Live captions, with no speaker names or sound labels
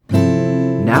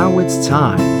now it's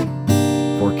time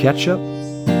for Ketchup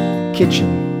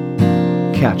Kitchen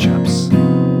Catch-Ups.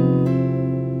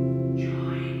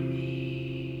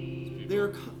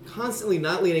 They're constantly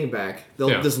not leaning back.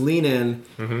 They'll Yeah. just lean in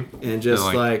and just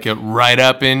They're like get right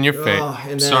up in your face.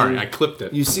 and then Sorry, I clipped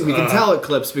it. You see, we can tell it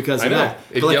clips because I of know. that.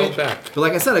 It But yelled back. But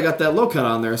like I said, I got that low cut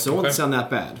on there, so it won't Okay. sound that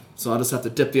bad. So I'll just have to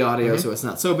dip the audio so it's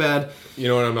not so bad. You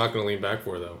know what I'm not going to lean back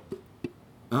for, though?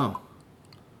 Oh.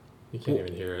 You can't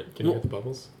even hear it. Can you hear the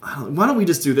bubbles? Why don't we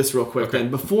just do this real quick Okay. then?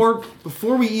 Before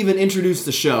we even introduce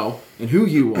the show and who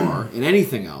you are and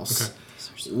anything else,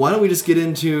 why don't we just get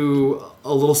into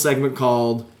a little segment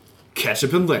called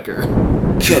Ketchup and Liquor?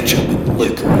 Ketchup and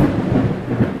liquor.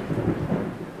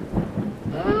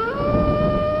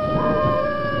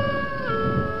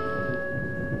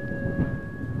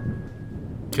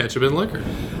 Ketchup and liquor.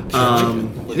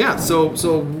 Yeah, so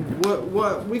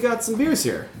what we got some beers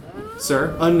here,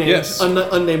 sir. Unnamed Yes.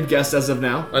 unnamed guest as of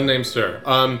now. Unnamed sir.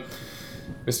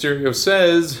 Mysterio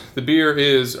says the beer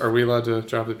is... Are we allowed to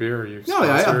drop the beer? Or are you No,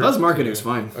 yeah, sponsored? buzz marketing is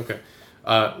fine. Okay.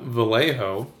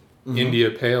 Vallejo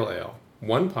India Pale Ale.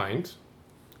 1 pint.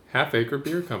 Half Acre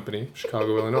Beer Company,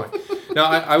 Chicago, Illinois. Now,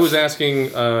 I was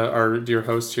asking our dear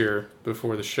host here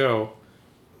before the show,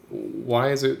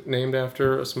 why is it named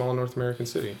after a small North American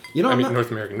city? You know, I I'm mean,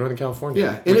 not- Northern California,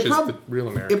 Yeah, and which it is prob- the real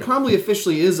America. It probably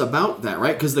officially is about that,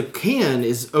 right? Because the can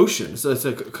is ocean, so it's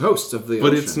a coast of the ocean.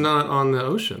 But it's not on the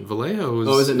ocean. Vallejo is...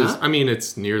 Oh, is it not? I mean,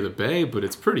 it's near the bay, but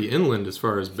it's pretty inland as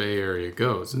far as Bay Area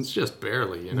goes. It's just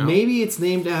barely, you know? Maybe it's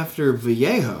named after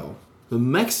Vallejo, the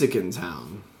Mexican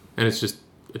town. And it's just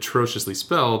atrociously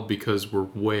spelled because we're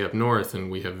way up north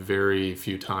and we have very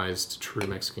few ties to true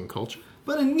Mexican culture.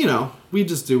 But we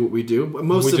just do what we do.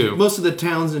 Most of the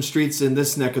towns and streets in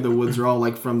this neck of the woods are all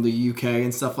like from the UK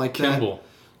and stuff like that.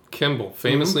 Kimball,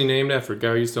 famously named after a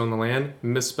guy who used to own the land,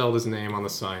 misspelled his name on the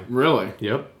sign. Really?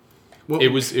 Yep. Well, It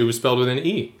was spelled with an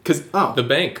E. Because Oh. the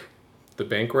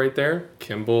bank right there,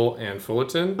 Kimball and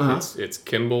Fullerton, it's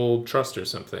Kimball Trust or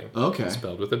something. Okay. It's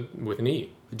spelled with an E.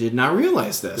 I did not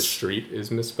realize The this. street is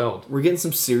misspelled. We're getting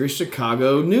some serious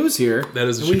Chicago news here. That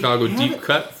is a And we Chicago deep haven't-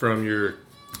 cut from your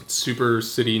super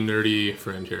city nerdy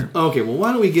friend here. Okay, well,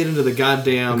 why don't we get into the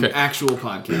goddamn Okay. actual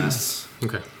podcasts?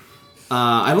 Okay.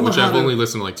 I don't Which know how I've to... only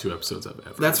listened to like 2 episodes of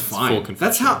ever. That's It's fine. full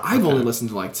That's how confession. I've only Okay. listened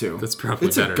to like 2. That's probably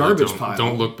It's better. a garbage don't, pile.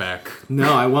 Don't look back.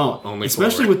 No, I won't. Only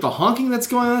Especially forward. with the honking that's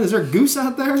going on. Is there a goose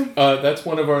out there? That's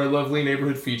one of our lovely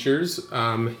neighborhood features.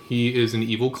 He is an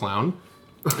evil clown,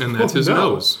 and that's Oh, his no.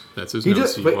 nose. That's his He nose.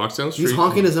 just- He wait, walks down the he's street.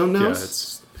 honking his own nose? Yeah,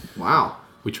 it's. Wow.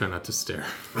 We try not to stare.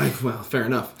 Well, fair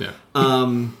enough. Yeah.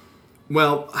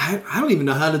 Well, I don't even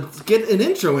know how to get an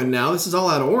intro in now. This is all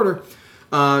out of order.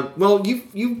 Well,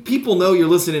 you people know you're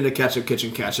listening to Ketchup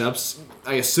Kitchen Catch-Ups,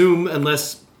 I assume,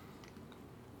 unless...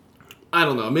 I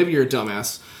don't know. Maybe you're a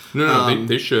dumbass. No,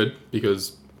 they should,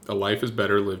 because a life is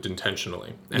better lived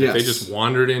intentionally. And if they Yes. just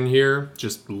wandered in here,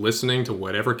 just listening to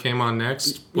whatever came on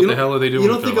next, what You the don't- hell are they doing You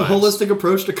don't with think a their lives? holistic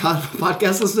approach to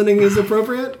podcast listening is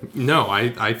appropriate? No,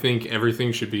 I think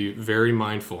everything should be very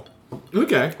mindful.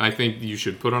 Okay. I think you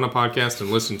should put on a podcast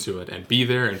and listen to it and be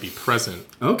there and be present.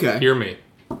 Okay. Hear me.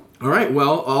 All right.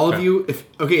 Well, all of Okay. you,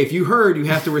 if you heard, you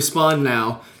have to respond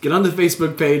now. Get on the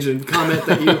Facebook page and comment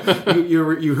that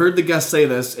you heard the guest say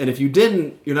this, and if you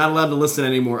didn't, you're not allowed to listen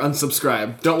anymore.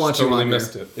 Unsubscribe. Don't watch you Totally on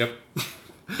missed here. it. Yep.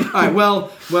 All right.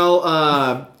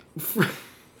 Well.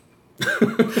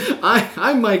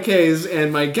 I'm Mike Hayes,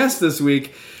 and my guest this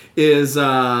week is a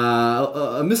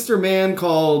Mr. Man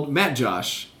called Matt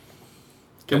Josh.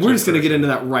 And we're just gonna get into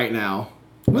that right now.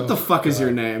 What the fuck is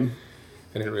your name?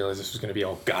 I didn't realize this was going to be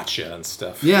all gotcha and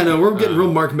stuff. Yeah, no, we're getting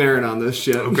real Mark Maron on this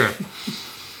shit. Okay.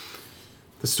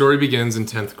 The story begins in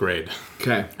 10th grade.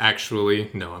 Okay. Actually,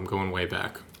 no, I'm going way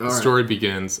back. The right. story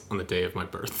begins on the day of my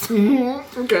birth.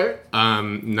 Okay.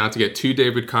 Not to get too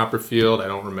David Copperfield, I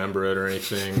don't remember it or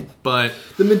anything, but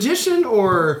The Magician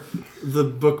or the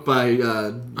book by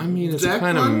I mean, it's Jack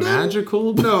kind of London?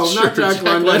 magical. but No, not Jack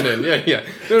London. Yeah.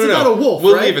 No, It's about a wolf,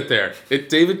 We'll right? leave it there.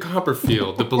 David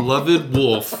Copperfield, the beloved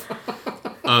wolf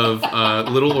of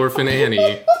Little Orphan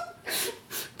Annie.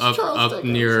 Up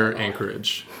near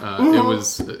Anchorage.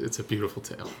 It's a beautiful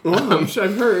tale.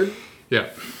 I've heard. Yeah.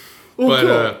 Oh,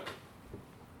 But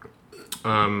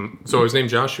cool. so I was named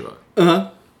Joshua.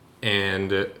 Uh-huh. And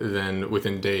then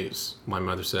within days, my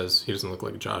mother says, "He doesn't look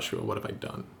like Joshua. What have I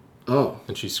done?" Oh.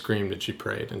 And she screamed and she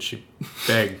prayed and she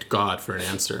begged God for an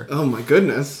answer. Oh my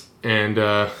goodness. And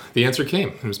the answer came.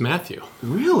 It was Matthew.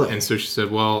 Really? And so she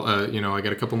said, well, I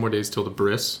got a couple more days till the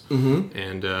bris. Mm-hmm.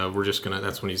 And we're just going to,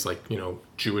 that's when he's like,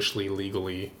 Jewishly,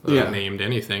 legally named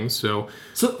anything. So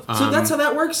So that's how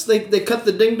that works? They cut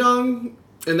the ding dong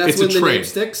And that's It's when a the trade. name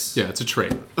sticks? Yeah, it's a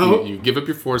trade. Oh. You give up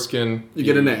your foreskin. You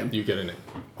get a name. You get a name.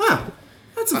 Wow.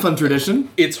 That's a fun tradition.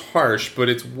 It's harsh, but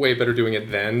it's way better doing it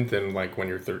then than like when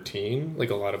you're 13. Like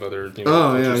a lot of other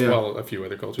Oh, yeah, cultures. yeah. Well, a few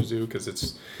other cultures do because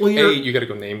it's Well, you got to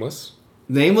go nameless,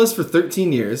 Nameless for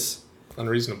 13 years.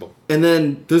 unreasonable. And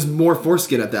then there's more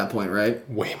foreskin at that point, right?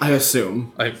 Way more. I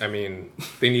assume. I mean,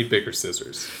 they need bigger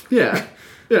scissors. Yeah.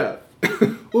 Yeah.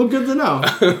 Well, good to know.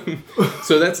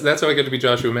 So that's how I get to be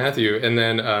Joshua Matthew, and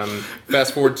then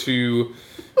fast forward to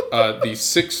the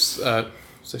sixth.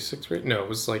 Was I sixth grade? No, it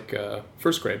was like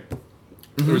first grade.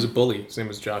 There was a bully. His name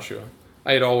was Joshua.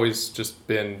 I had always just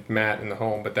been Matt in the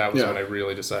home, but that was Yeah. when I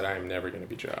really decided I am never going to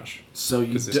be Josh So you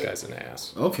because this guy's an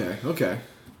ass. Okay, okay.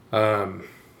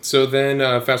 So then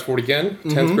fast forward again,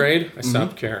 10th grade, I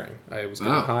stopped caring. I was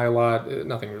getting Ah. high a lot.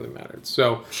 Nothing really mattered.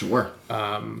 So Sure.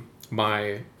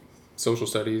 my social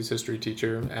studies history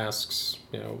teacher asks,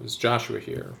 is Joshua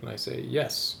here? And I say,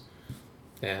 yes.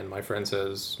 And my friend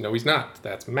says, no, he's not.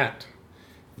 That's Matt.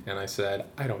 And I said,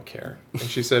 I don't care. And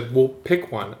she said, well,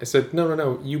 pick one. I said,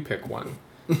 no, you pick one.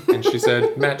 And she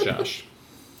said, Matt Josh.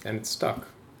 And it stuck.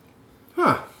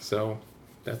 Huh. So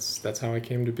that's how I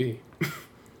came to be.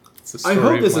 It's the I story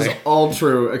hope of this my- is all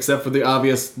true, except for the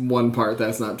obvious one part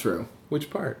that's not true. Which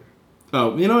part?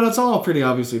 Oh, that's all pretty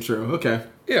obviously true. Okay.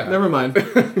 Yeah. Never mind. I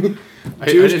Jewish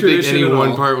didn't think tradition any and one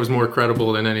all. part was more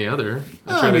credible than any other.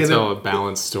 I try to tell a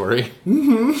balanced story.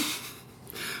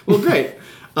 Well, great.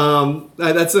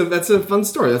 That's a fun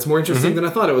story. That's more interesting than I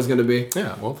thought it was going to be.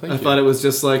 Yeah, well, thank I you. thought it was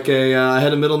just like I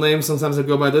had a middle name. Sometimes I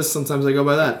go by this. Sometimes I go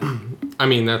by that. I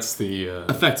mean, that's the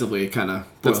Effectively, it kind of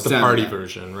that's the party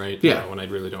version, right? Yeah. When I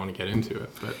really don't want to get into it,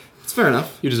 but It's fair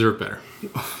enough. you deserve better.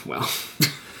 Well.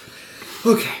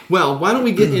 Okay. Well, why don't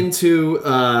we get into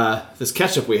this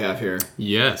ketchup we have here?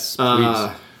 Yes,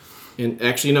 please. And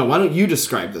actually, no. Why don't you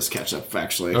describe this ketchup?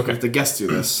 Actually, Okay. Let the guests do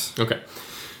this. Okay.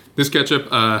 This ketchup,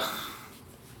 oh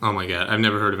my god, I've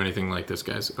never heard of anything like this,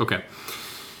 guys. Okay.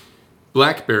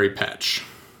 Blackberry Patch.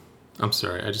 I'm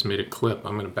sorry, I just made a clip.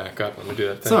 I'm going to back up. I'm going to do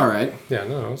that thing. It's all right. Yeah,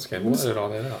 no, it's okay. We'll edit all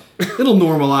that out. It'll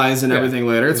normalize and everything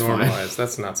later. It's fine. Normalized.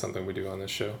 That's not something we do on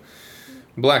this show.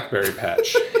 Blackberry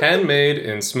Patch. Handmade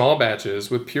in small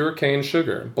batches with pure cane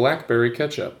sugar. Blackberry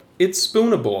ketchup. It's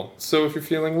spoonable, so if you're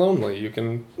feeling lonely, you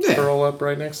can curl up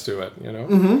right next to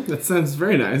it, That sounds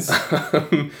very nice.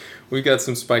 We've got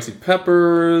some spicy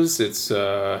peppers. It's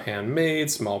handmade,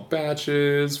 small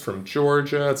batches from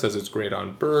Georgia. It says it's great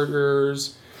on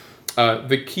burgers.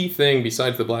 The key thing,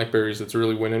 besides the blackberries, that's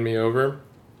really winning me over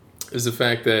is the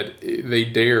fact that they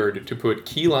dared to put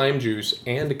key lime juice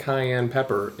and cayenne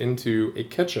pepper into a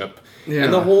ketchup. Yeah.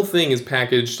 And the whole thing is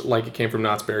packaged like it came from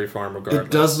Knott's Berry Farm regardless.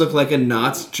 It does look like a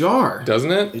Knott's jar. Doesn't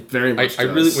it? It very much I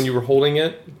does. really, when you were holding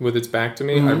it with its back to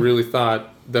me, I really thought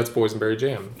that's boysenberry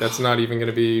jam. That's not even going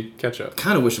to be ketchup.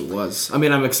 Kind of wish it was. I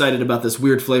mean, I'm excited about this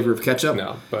weird flavor of ketchup.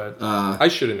 No, but I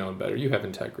should have known better. You have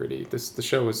integrity. The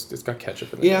show it's got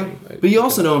ketchup in it. Yeah, but you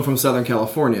also know I'm from Southern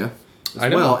California as I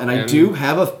know, well, and I and- do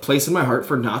have a place in my heart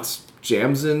for Knott's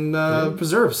jams and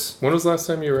preserves. When was the last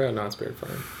time you were at Knott's Berry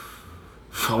Farm?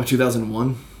 Probably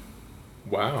 2001.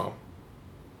 Wow.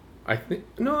 I think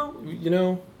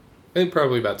I think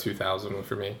probably about 2000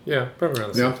 for me. Yeah, probably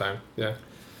around the Yeah. same time. Yeah.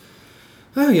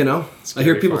 Well, I hear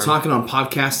Scary people Farm. talking on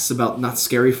podcasts about Knott's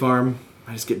Scary Farm.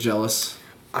 I just get jealous.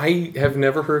 I have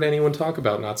never heard anyone talk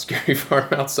about Knott's Berry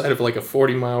Farm outside of like a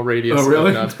 40-mile radius Oh, really?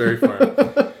 of Knott's Berry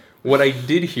Farm. What I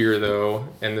did hear, though,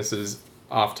 and this is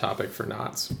off topic for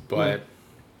Knott's, but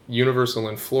Universal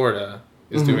in Florida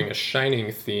is doing a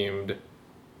Shining-themed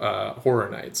Horror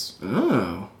Nights,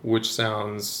 Oh. which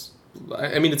sounds...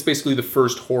 I mean, it's basically the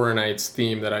first Horror Nights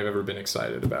theme that I've ever been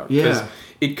excited about. 'Cause Yeah.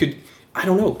 it could... I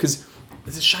don't know, because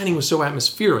The Shining was so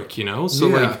atmospheric, So,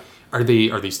 Yeah. are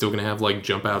they still going to have,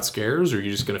 jump out scares, or are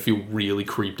you just going to feel really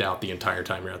creeped out the entire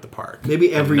time you're at the park?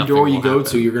 Maybe every Nothing door you will go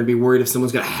happen. to, you're going to be worried if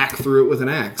someone's going to hack through it with an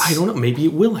axe. I don't know. Maybe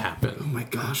it will happen. Oh my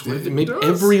gosh, what if it Maybe does?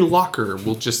 every locker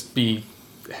will just be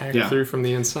hacked Yeah. through from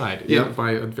the inside. Yeah.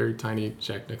 By a very tiny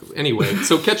Jack Nicholson. Anyway,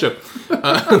 so ketchup. You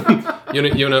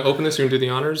wanna open this? You wanna do the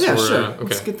honors? Yeah, or, sure. Okay.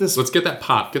 Let's get this- Let's get that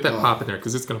pop. Get that pop in there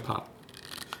because it's gonna pop.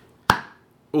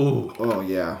 Ooh, Oh,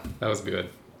 yeah. that was good.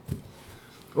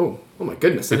 Oh my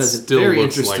goodness. That It is still very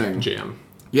looks interesting. like jam.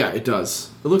 Yeah, it does.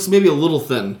 It looks maybe a little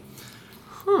thin.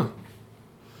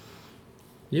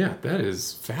 Yeah, that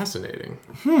is fascinating.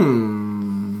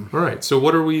 All right. So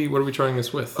what are we trying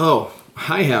this with? Oh,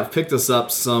 I have picked us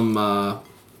up some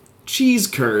cheese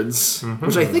curds,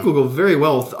 which I think will go very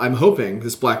well with, I'm hoping,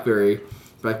 this blackberry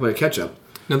ketchup.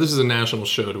 Now this is a national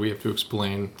show. Do we have to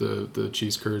explain the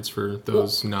cheese curds for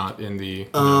those not in the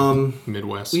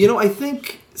Midwest? I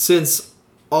think since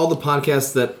all the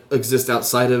podcasts that exist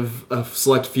outside of a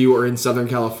select few are in Southern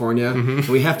California. And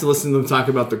we have to listen to them talk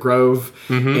about the Grove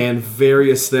and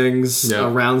various things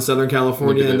around Southern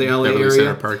California and the LA Beverly area.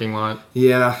 Center parking lot.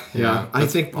 Yeah. I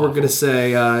think we're gonna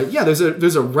say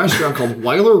there's a restaurant called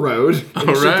Weiler Road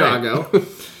in Chicago.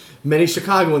 Many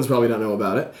Chicagoans probably don't know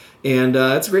about it. And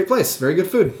it's a great place. Very good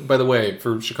food. By the way,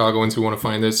 for Chicagoans who want to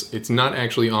find this, it's not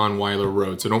actually on Weiler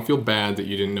Road, so don't feel bad that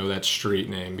you didn't know that street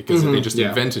name because they just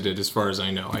invented it, as far as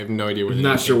I know. I have no idea where the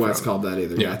name Not sure came why from. it's called that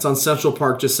either. Yeah, it's on Central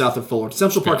Park, just south of Fuller.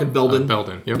 Central Park in Belden.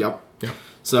 Belden. Yep.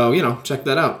 So check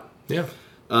that out. Yeah.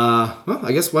 Well,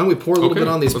 I guess why don't we pour a little bit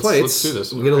on these plates? Let's do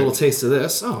this. We'll get a little taste of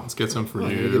this. Oh, Let's get some for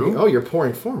you. Oh, you're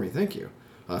pouring for me. Thank you.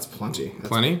 Oh, that's plenty.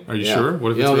 Plenty? Are you sure?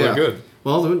 What if it's really good?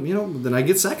 Well, then I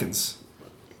get seconds.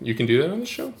 You can do that on the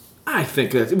show? I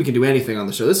think that we can do anything on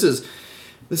the show. This is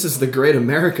the great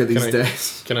America these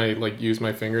days. Can I use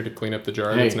my finger to clean up the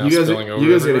jar Hey, that's now spilling over?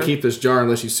 You guys are gonna keep this jar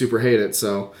unless you super hate it.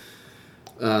 So,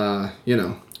 You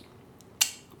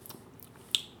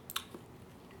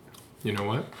know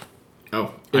what?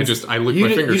 Oh, I licked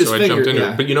my finger, so I jumped into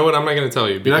it. But you know what? I'm not going to tell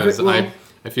you because I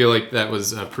feel like that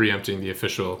was preempting the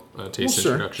official taste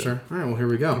introduction. Sure. All right. Well, here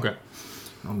we go. Okay.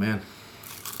 Oh man.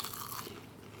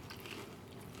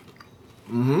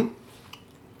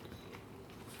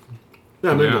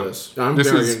 Yeah, I'm into this. I'm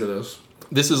very into this.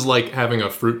 This is like having a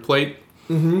fruit plate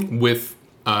with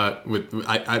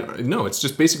no, it's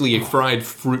just basically a fried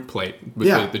fruit plate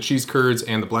with the cheese curds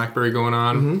and the blackberry going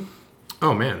on.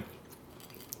 Oh man.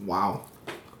 Wow.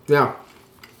 Yeah.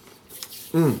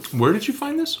 Where did you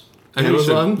find this?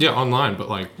 Amazon? Yeah, online, but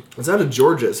like... It's out of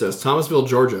Georgia, it says. Thomasville,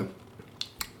 Georgia.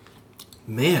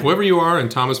 Man. Whoever you are in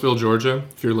Thomasville, Georgia,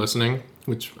 if you're listening,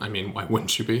 which, I mean, why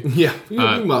wouldn't you be? Yeah,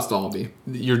 you must all be.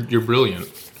 You're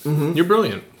brilliant. You're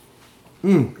brilliant.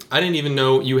 I didn't even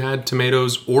know you had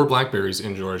tomatoes or blackberries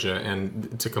in Georgia,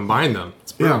 and to combine them,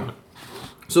 it's brilliant. Yeah.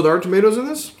 So there are tomatoes in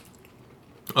this?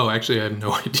 Oh, actually, I have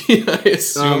no idea. I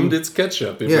assumed it's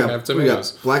ketchup if you have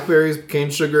tomatoes. We got blackberries, cane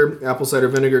sugar, apple cider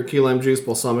vinegar, key lime juice,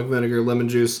 balsamic vinegar, lemon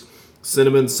juice,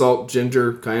 cinnamon, salt,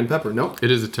 ginger, cayenne pepper. Nope.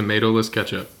 It is a tomato-less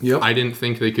ketchup. Yep. I didn't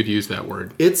think they could use that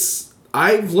word.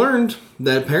 I've learned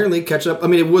that apparently ketchup,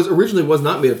 it was originally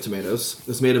not made of tomatoes.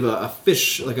 It's made of a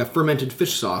fish, like a fermented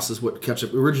fish sauce is what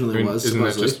ketchup originally was. Isn't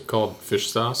supposedly. that just called fish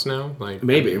sauce now? Like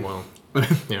Maybe. Well,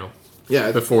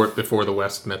 Yeah. Before the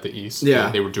West met the East,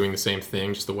 yeah, they were doing the same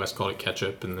thing. Just the West called it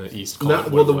ketchup, and the East called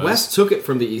it. Well, the West took it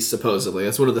from the East supposedly.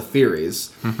 That's one of the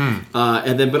theories.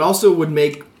 But also would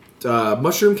make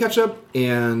mushroom ketchup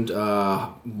and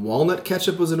walnut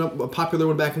ketchup was a popular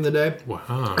one back in the day.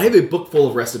 Wow! I have a book full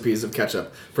of recipes of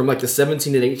ketchup from like the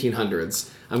 17 and 1800s.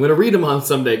 I'm going to read them on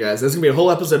someday, guys. There's going to be a whole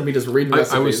episode of me just reading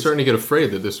recipes. I was starting to get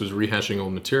afraid that this was rehashing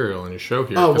old material in your show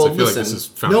here. Oh, well, I feel listen. Like this is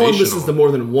foundational. No one listens to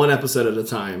more than one episode at a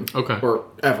time. Okay. Or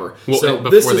ever. Well, so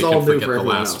before this they is all can new forget for the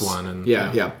everyone last else. one. And,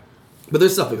 yeah. But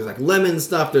there's stuff. There's like lemon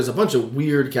stuff. There's a bunch of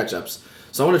weird ketchups.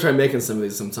 So I want to try making some of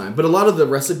these sometime. But a lot of the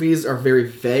recipes are very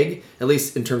vague, at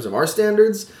least in terms of our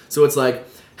standards. So it's like,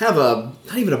 have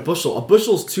not even a bushel. A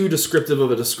bushel's too descriptive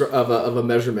of a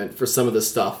measurement for some of this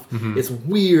stuff. It's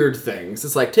weird things.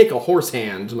 It's like, take a horse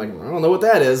hand. I'm like, I don't know what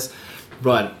that is.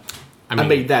 But I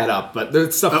made that up. But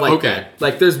there's stuff like that.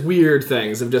 Like, there's weird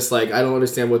things of just like, I don't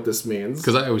understand what this means.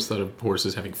 Because I always thought of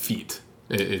horses having feet.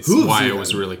 It's Hooves why even. I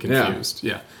was really confused.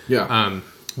 Yeah.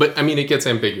 But, it gets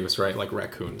ambiguous, right? Like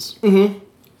raccoons.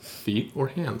 Feet or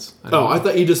hands? I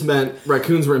thought you just meant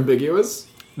raccoons were ambiguous.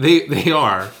 They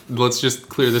are. Let's just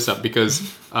clear this up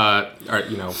because,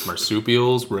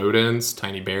 marsupials, rodents,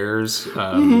 tiny bears,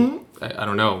 I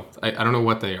don't know. I don't know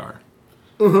what they are.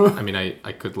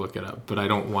 I could look it up, but I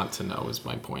don't want to know is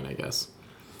my point, I guess.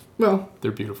 Well.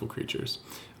 They're beautiful creatures.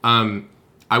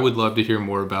 I would love to hear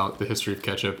more about the history of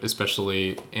ketchup,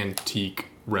 especially antique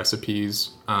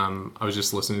recipes. I was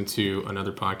just listening to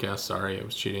another podcast. Sorry, I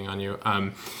was cheating on you.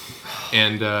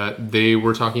 And they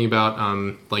were talking about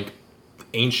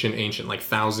ancient, like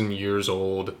 1,000 years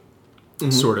old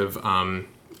sort of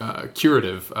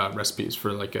curative recipes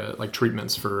for like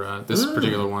treatments for this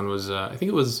particular one was I think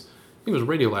it was a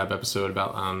Radiolab episode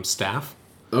about staph.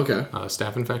 Okay.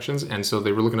 Staph infections, and so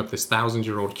they were looking up this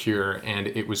 1,000-year-old cure, and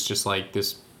it was just like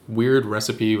this weird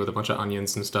recipe with a bunch of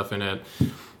onions and stuff in it,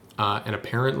 and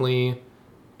apparently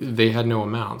they had no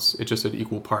amounts; it just had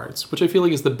equal parts, which I feel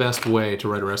like is the best way to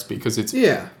write a recipe because it's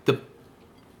the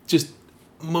just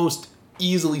most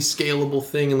easily scalable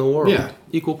thing in the world. Yeah,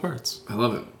 equal parts. I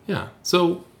love it. Yeah,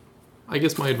 so I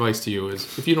guess my advice to you is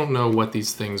if you don't know what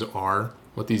these things are,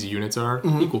 what these units are,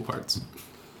 equal parts.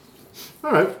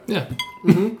 All right. Yeah.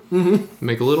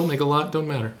 Make a little, make a lot, don't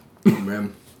matter. Oh,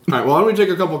 man. All right, well, why don't we take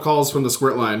a couple calls from the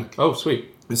Squirt line? Oh,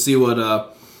 sweet. and see what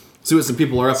some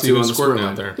people are up See to who's on the squirting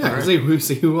squirt out line. there. Yeah, All right.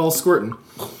 see who all's squirting.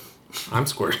 I'm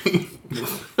squirting.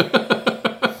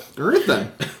 All right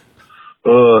then.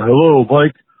 Hello,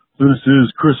 Mike. This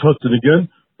is Chris Hudson again,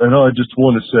 and I just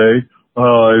want to say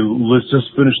I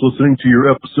just finished listening to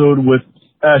your episode with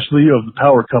Ashley of the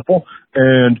Power Couple,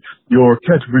 and your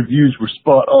ketchup reviews were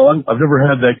spot on. I've never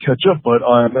had that ketchup, but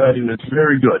I imagine it's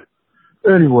very good.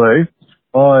 Anyway,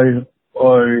 I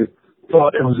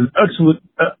thought it was an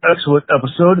excellent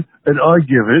episode, and I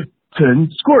give it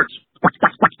 10 squirts.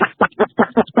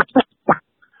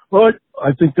 But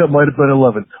I think that might have been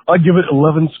 11. I give it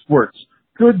 11 squirts.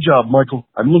 Good job, Michael.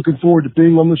 I'm looking forward to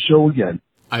being on the show again.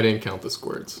 I didn't count the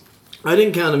squirts. I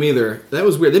didn't count them either. That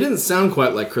was weird. They didn't sound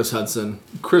quite like Chris Hudson.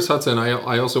 Chris Hudson,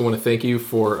 I also want to thank you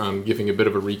for giving a bit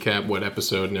of a recap, what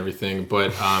episode and everything,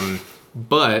 but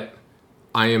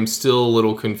I am still a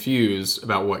little confused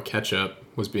about what ketchup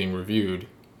was being reviewed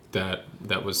that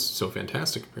was so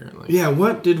fantastic, apparently. Yeah,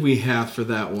 what did we have for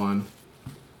that one?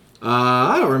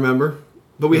 I don't remember.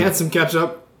 But we had some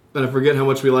ketchup, and I forget how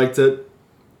much we liked it.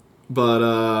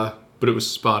 But it was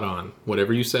spot on.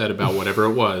 Whatever you said about whatever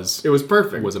it was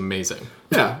perfect. was amazing.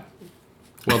 Yeah.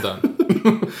 Well done.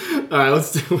 All right,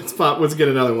 let's get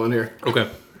another one here. Okay.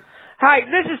 Hi,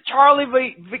 this is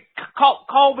Charlie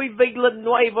Colby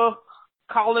Villanueva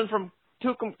calling from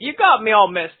Tucum. You got me all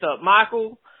messed up,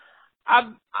 Michael.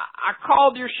 I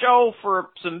called your show for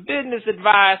some business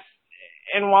advice,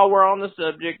 and while we're on the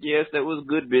subject, yes, that was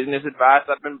good business advice.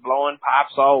 I've been blowing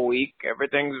pipes all week.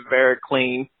 Everything's very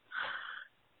clean.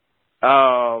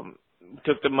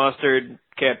 Took the mustard,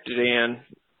 kept it in,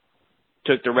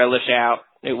 took the relish out.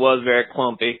 It was very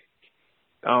clumpy.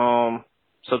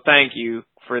 So thank you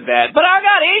for that. But I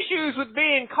got issues with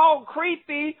being called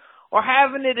creepy or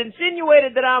having it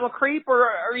insinuated that I'm a creep. Or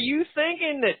are you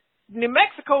thinking that New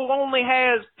Mexico only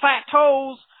has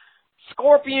plateaus,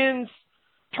 scorpions,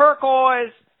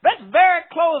 turquoise? That's very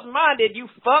close-minded, you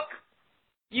fuck.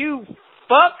 You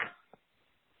fuck.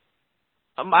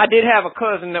 I did have a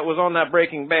cousin that was on that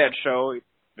Breaking Bad show. It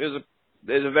was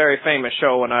a very famous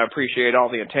show, and I appreciate all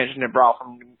the attention it brought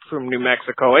from New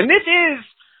Mexico. And this is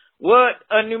what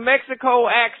a New Mexico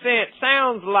accent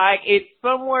sounds like. It's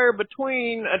somewhere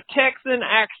between a Texan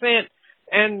accent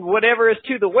and whatever is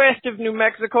to the west of New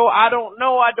Mexico. I don't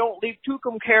know. I don't leave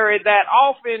Tucumcari that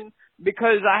often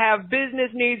because I have business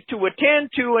needs to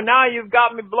attend to, and now you've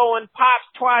got me blowing pipes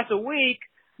twice a week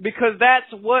because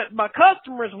that's what my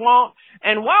customers want.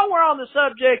 And while we're on the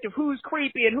subject of who's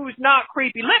creepy and who's not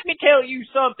creepy, let me tell you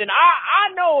something.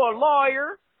 I know a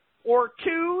lawyer or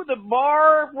two. The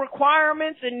bar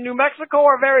requirements in New Mexico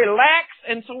are very lax,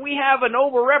 and so we have an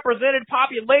overrepresented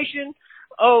population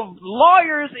of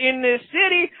lawyers in this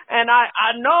city, and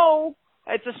I know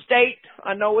it's a state.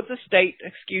 I know it's a state,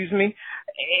 excuse me.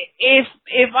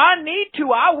 If I need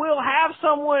to, I will have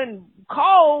someone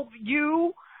call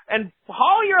you and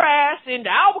haul your ass into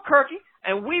Albuquerque,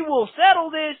 and we will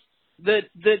settle this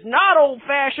the not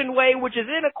old-fashioned way, which is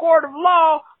in a court of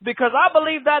law, because I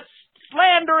believe that's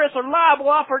slanderous or libel.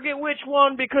 I forget which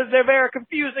one because they're very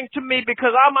confusing to me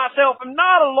because I myself am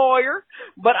not a lawyer,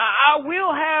 but I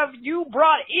will have you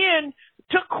brought in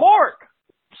to court,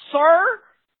 sir.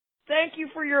 Thank you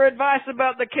for your advice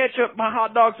about the ketchup. My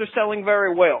hot dogs are selling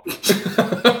very well.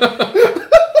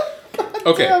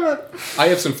 Okay, I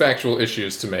have some factual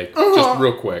issues to make, just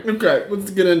real quick. Okay, let's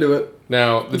get into it.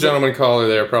 Now, the gentleman caller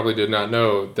there probably did not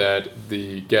know that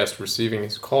the guest receiving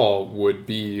his call would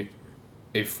be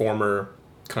a former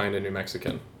kind of New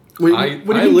Mexican. Wait, I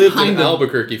what do you mean, lived in kinda?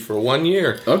 Albuquerque for 1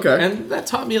 year. Okay. And that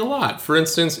taught me a lot. For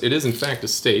instance, it is in fact a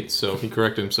state, so he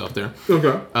corrected himself there.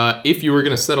 Okay. If you were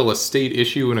going to settle a state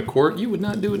issue in a court, you would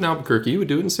not do it in Albuquerque. You would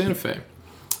do it in Santa Fe.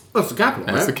 That's the capital,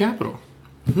 That's right? the capital.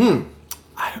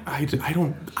 I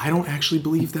don't actually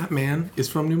believe that man is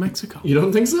from New Mexico. You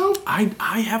don't think so?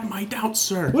 I have my doubts,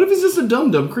 sir. What if he's just a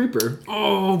dumb creeper?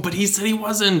 Oh, but he said he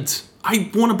wasn't.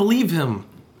 I want to believe him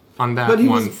on that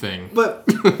thing.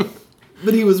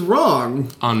 But he was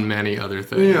wrong. On many other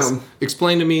things. Yeah.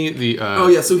 Explain to me the...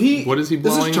 So he... What is he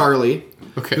blowing? This is Charlie,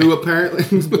 who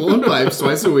apparently is blowing pipes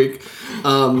twice a week.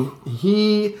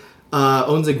 He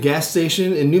owns a gas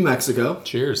station in New Mexico.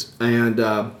 Cheers.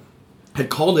 And had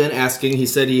called in asking, he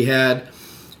said he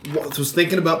was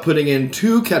thinking about putting in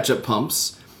 2 ketchup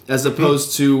pumps as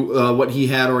opposed to what he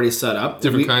had already set up.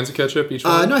 Different kinds of ketchup each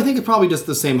one? No, I think it's probably just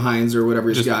the same Heinz or whatever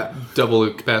he's got. Double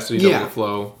the capacity, double the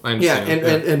flow. I understand.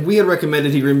 And we had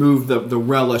recommended he remove the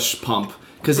relish pump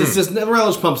because it's just the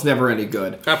relish pump's never any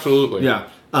good. Absolutely. Yeah.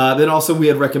 Then also we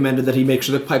had recommended that he make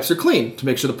sure the pipes are clean to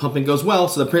make sure the pumping goes well.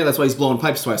 So apparently that's why he's blowing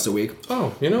pipes twice a week, Oh,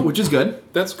 which is good.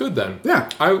 that's good then. Yeah.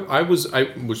 I was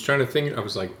trying to think. I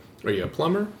was like, are you a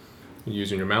plumber? Are you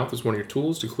using your mouth as one of your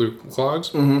tools to clear clogs?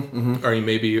 Mm-hmm. Are you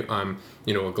maybe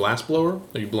a glass blower?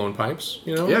 Are you blowing pipes?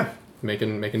 Yeah.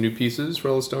 Making new pieces for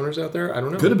all the stoners out there. I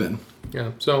don't know. Could have been.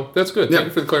 Yeah. So that's good. Yeah. Thank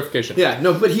you for the clarification. Yeah,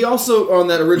 no, but he also, on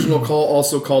that original call,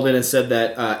 also called in and said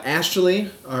that Ashley,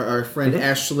 our friend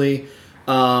Ashley,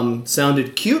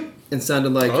 sounded cute and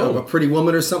sounded like a pretty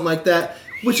woman or something like that,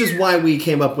 which is why we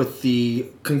came up with the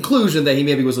conclusion that he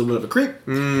maybe was a little bit of a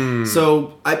creep.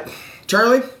 So,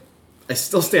 Charlie, I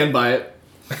still stand by it.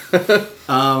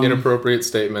 Inappropriate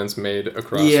statements made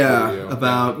across radio.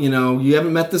 About, you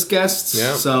haven't met this guest,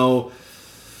 Yeah. so,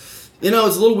 it's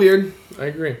a little weird. I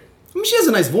agree. I mean, she has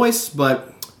a nice voice,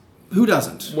 but who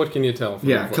doesn't? What can you tell? From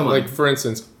Yeah, the- come on. Like, for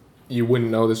instance, you wouldn't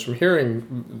know this from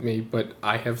hearing me, but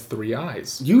I have 3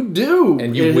 eyes. You do.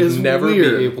 And you It would is never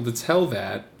weird. be able to tell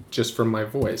that just from my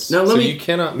voice. Now, so let me- you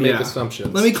cannot make Yeah.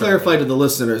 assumptions. Let me clarify to the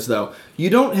listeners, though. You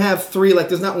don't have 3, like,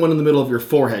 there's not one in the middle of your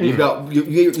forehead. You've got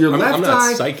your left I'm not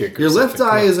eye. psychic or Your left something,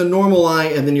 eye come on. is a normal eye,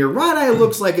 and then your right eye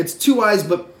looks like it's 2 eyes,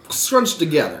 but scrunched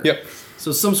together. Yep.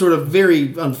 So some sort of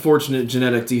very unfortunate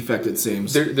genetic defect, it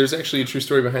seems. There's actually a true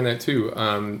story behind that, too.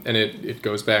 And it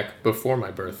goes back before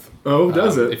my birth. Oh,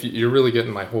 does it? If you're really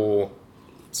getting my whole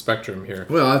spectrum here.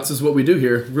 Well, that's just what we do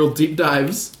here. Real deep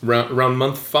dives. Around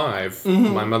month 5,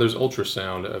 Mm-hmm. my mother's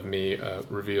ultrasound of me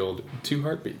revealed 2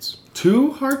 heartbeats.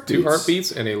 2 heartbeats. 2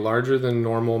 heartbeats and a larger than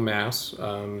normal mass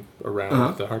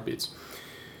around the heartbeats.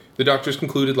 The doctors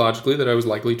concluded logically that I was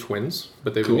likely twins,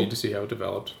 but they would Cool. need to see how it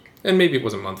developed. And maybe it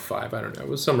wasn't month 5, I don't know. It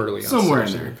was some early Somewhere in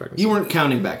onset there. pregnancy. You weren't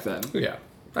counting back then. Yeah.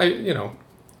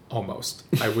 Almost.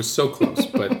 I was so close,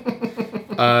 but...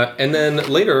 and then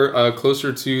later,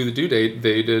 closer to the due date,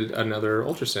 they did another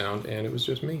ultrasound, and it was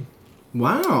just me.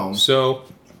 Wow. So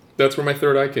that's where my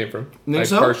third eye came from. Think I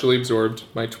so? partially absorbed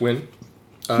my twin.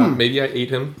 Maybe I ate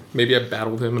him. Maybe I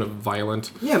battled him in a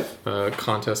violent Yeah.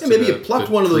 contest. Yeah, maybe to you plucked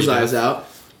the one of those pre-death. eyes out,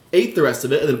 ate the rest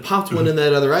of it, and then popped one in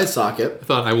that other eye socket. I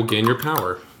thought I will gain your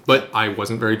power. But I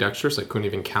wasn't very dexterous. I couldn't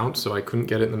even count, so I couldn't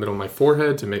get it in the middle of my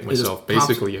forehead to make myself popped-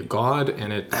 basically a god,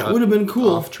 and it got would have been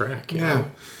cool. off track. you Yeah. know?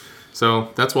 So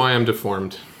that's why I'm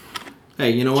deformed.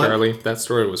 Hey, you know what? Charlie, that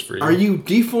story was for you. Are you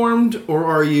deformed or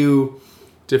are you...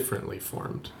 differently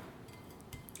formed?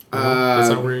 Is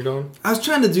that where you're going? I was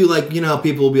trying to do how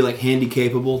people will be like handy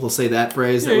capable. They'll say that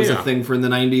phrase. That was yeah. a thing for in the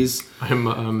 90s. I'm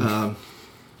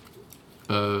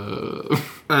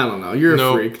I don't know. You're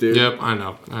no, a freak, dude. Yep, I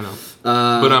know.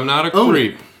 But I'm not a own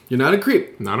creep. You're not a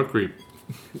creep. Not a creep.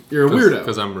 You're a weirdo.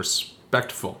 Because I'm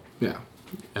respectful Yeah.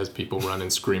 as people run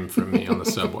and scream from me on the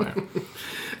subway.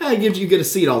 You get a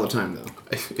seat all the time, though.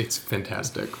 It's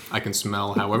fantastic. I can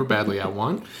smell however badly I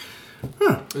want.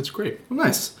 It's great. Well,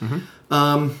 nice.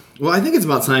 Well, I think it's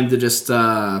about time to just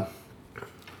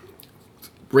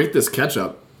rate this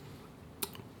ketchup.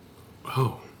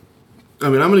 Oh, I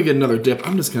mean, I'm going to get another dip.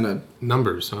 I'm just going to...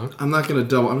 numbers, huh? I'm not going to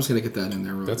double... I'm just going to get that in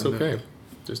there. That's okay.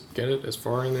 Just get it as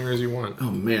far in there as you want.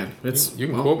 Oh, man. It's You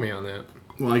can well, quote me on that.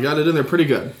 Well, I got it in there pretty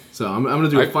good. So I'm going to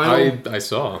do a final... I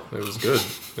saw. It was good.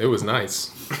 It was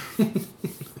nice.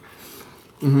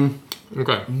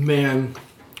 Okay. Man.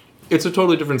 It's a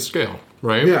totally different scale,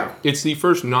 right? Yeah. It's the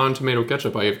first non-tomato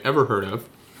ketchup I have ever heard of.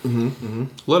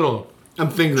 Let alone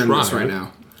I'm fingering Try this right it.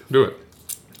 now. do it.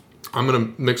 I'm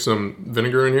going to mix some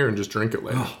vinegar in here and just drink it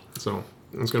later. So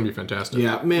it's going to be fantastic.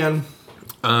 Yeah, man.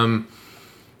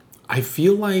 I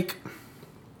feel like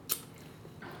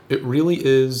it really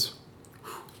is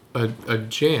a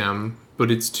jam, but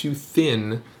it's too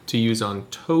thin to use on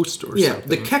toast or Yeah, something.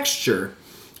 the texture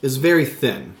is very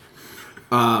thin.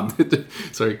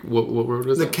 Sorry, what word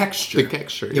was The that? texture. The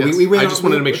texture. Yeah, Yes. we ran I out- just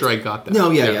wanted to make sure I got that. No,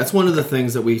 yeah. It's one of the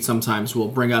things that we sometimes will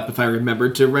bring up if I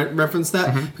remembered to reference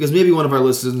that, Mm-hmm. because maybe one of our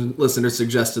listeners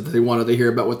suggested that they wanted to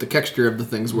hear about what the texture of the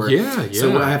things were. Yeah, So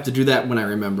yeah. I have to do that when I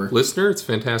remember. Listener, it's a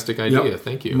fantastic idea. Yep.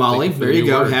 Thank you. Molly, Thank for there the you new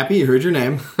go. word. Happy you heard your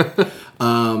name.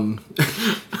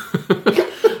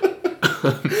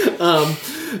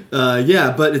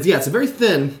 Yeah, but it's very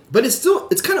thin, but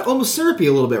it's kind of almost syrupy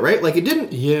a little bit, right? Like it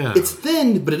didn't. Yeah. It's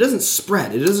thin, but it doesn't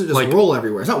spread. It doesn't just Like- roll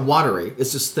everywhere. It's not watery.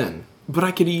 It's just thin. But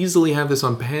I could easily have this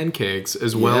on pancakes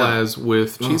as well Yeah. as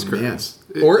with cheese Oh, curds.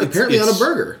 man. Or It's- apparently on a it's-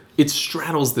 burger. It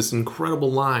straddles this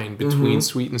incredible line between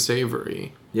sweet and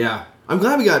savory. Yeah, I'm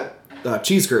glad we got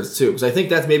cheese curds too, because I think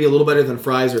that's maybe a little better than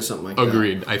fries or something like that.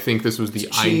 Agreed. I think this was the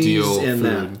Cheese ideal and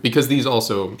food that. because these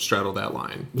also straddle that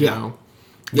line. You Yeah. know?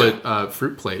 But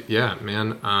fruit plate, yeah,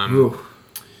 man. Ooh.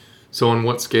 So on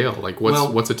what scale? Like what's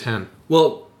Well- what's a 10?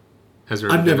 Well, Has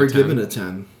there I've been never a 10? given a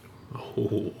 10.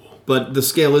 Oh. But the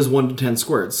scale is 1 to 10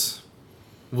 squirts.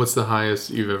 What's the highest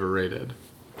you've ever rated?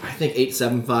 I think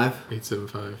 8.75.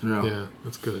 8.75. No. Yeah,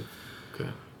 that's good. Okay.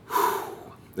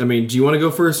 I mean, do you want to go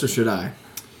first or should I?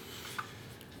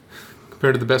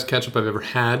 Compared to the best ketchup I've ever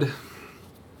had,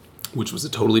 which was a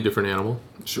totally different animal.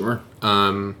 Sure.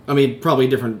 I mean, probably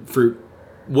different fruit.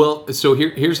 Well, so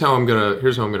here's how I'm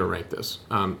gonna rank this.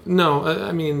 No,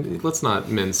 I mean, let's not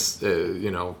mince,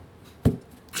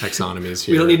 taxonomies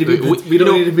here. We don't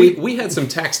need to be. We had some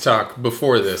tax talk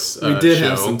before this. We did show,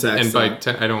 have some tax and by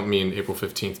talk. I don't mean April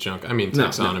 15th junk. I mean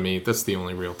taxonomy. That's the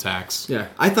only real tax. Yeah,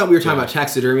 I thought we were talking about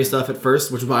taxidermy stuff at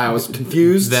first, which is why I was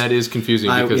confused. That is confusing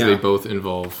because they both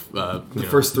involve the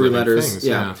first 3 letters. Things.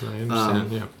 Yeah, I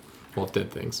understand. Well,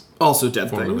 dead things. Also dead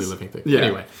Formerly things. living things. Yeah.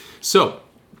 Anyway, so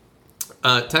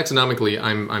taxonomically,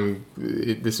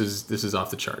 this is off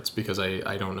the charts because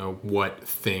I don't know what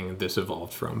thing this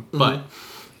evolved from, but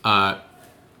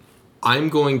I'm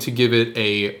going to give it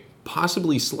a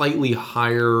possibly slightly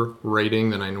higher rating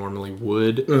than I normally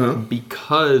would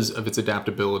because of its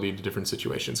adaptability to different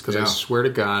situations. Because I swear to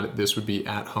God, this would be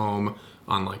at home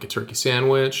on like a turkey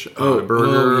sandwich, on a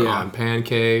burger, on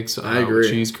pancakes, with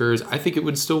cheese curds. I think it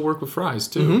would still work with fries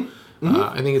too.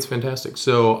 I think it's fantastic.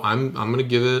 So I'm going to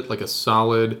give it like a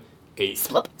solid 8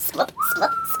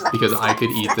 because I could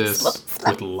eat this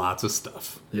with lots of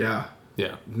stuff. Yeah.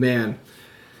 Yeah. Man.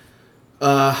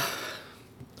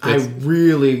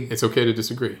 It's okay to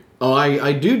disagree. Oh,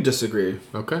 I do disagree.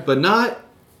 Okay. But not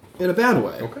in a bad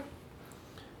way. Okay.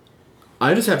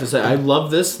 I just have to say, I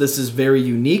love this. This is very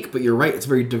unique, but you're right. It's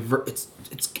very diverse.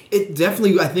 It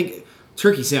definitely, I think,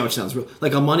 turkey sandwich sounds real.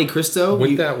 Like a Monte Cristo.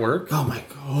 Wouldn't that work? Oh my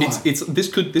God. This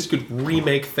could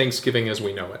remake Thanksgiving as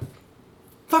we know it.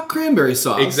 Fuck cranberry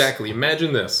sauce. Exactly.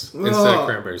 Imagine this instead of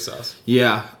cranberry sauce.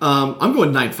 Yeah. I'm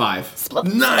going 9.5.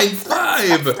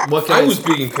 9.5. What I was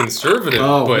being conservative.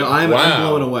 Oh, but no, I'm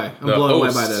blown away. I'm blown away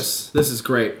by hosts. this. This is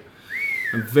great.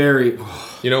 I'm very.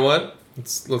 You know what?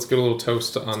 Let's get a little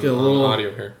toast on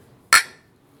audio here.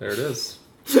 There it is.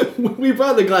 We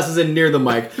brought the glasses in near the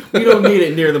mic. We don't need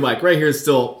it near the mic. Right here is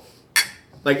still.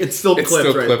 Like, it's still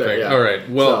clipped right clipping. there. Yeah. All right.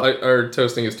 Well, our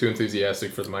toasting is too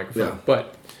enthusiastic for the microphone. Yeah.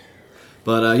 But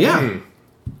yeah.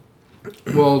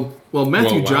 Well,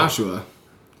 Matthew Wow. Joshua,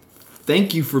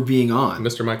 thank you for being on.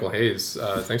 Mr. Michael Hayes,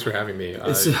 thanks for having me. I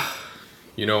was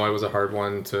a hard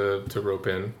one to rope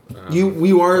in. You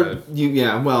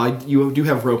do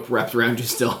have rope wrapped around you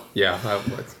still. Yeah,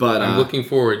 but I'm looking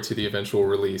forward to the eventual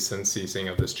release and ceasing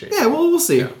of this chain. Yeah, well, we'll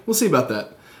see. Yeah. We'll see about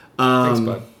that. Thanks,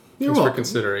 bud. You're Thanks welcome. for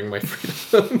considering my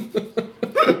freedom.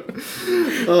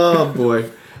 Oh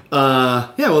boy.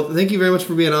 Well, thank you very much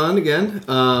for being on again.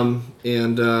 I'll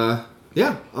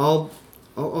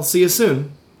see you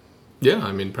soon. Yeah,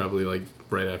 I mean, probably like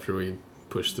right after we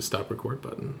push the stop record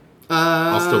button.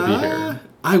 I'll still be here.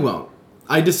 I won't.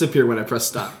 I disappear when I press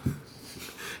stop.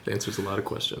 It answers a lot of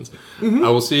questions. I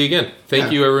will see you again.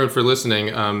 Thank you, everyone, for listening.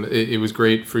 It was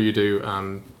great for you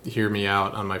to hear me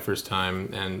out on my first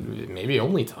time and maybe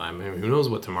only time. I mean, who knows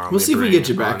what tomorrow We'll see if we get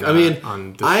you back.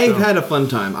 I've had a fun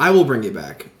time. I will bring you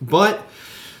back. But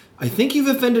I think you've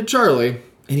offended Charlie.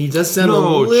 And he does sound a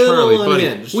little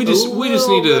unhinged. We just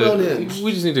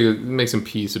need to make some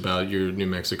peace about your New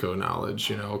Mexico knowledge,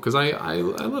 because I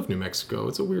love New Mexico.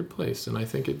 It's a weird place, and I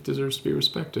think it deserves to be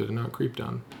respected and not creeped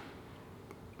on.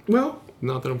 Well,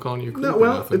 not that I'm calling you a creep. No,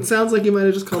 well, it sounds like you might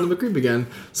have just called him a creep again.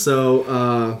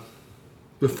 So,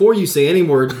 before you say any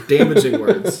more damaging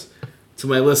words to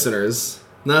my listeners,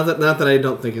 not that I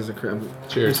don't think he's a creep.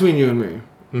 Cheers. Between you and me.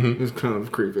 Mm-hmm. It's kind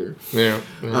of creepy. Yeah.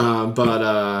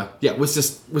 Let's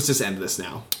just end this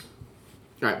now. All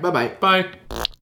right. Bye-bye. Bye.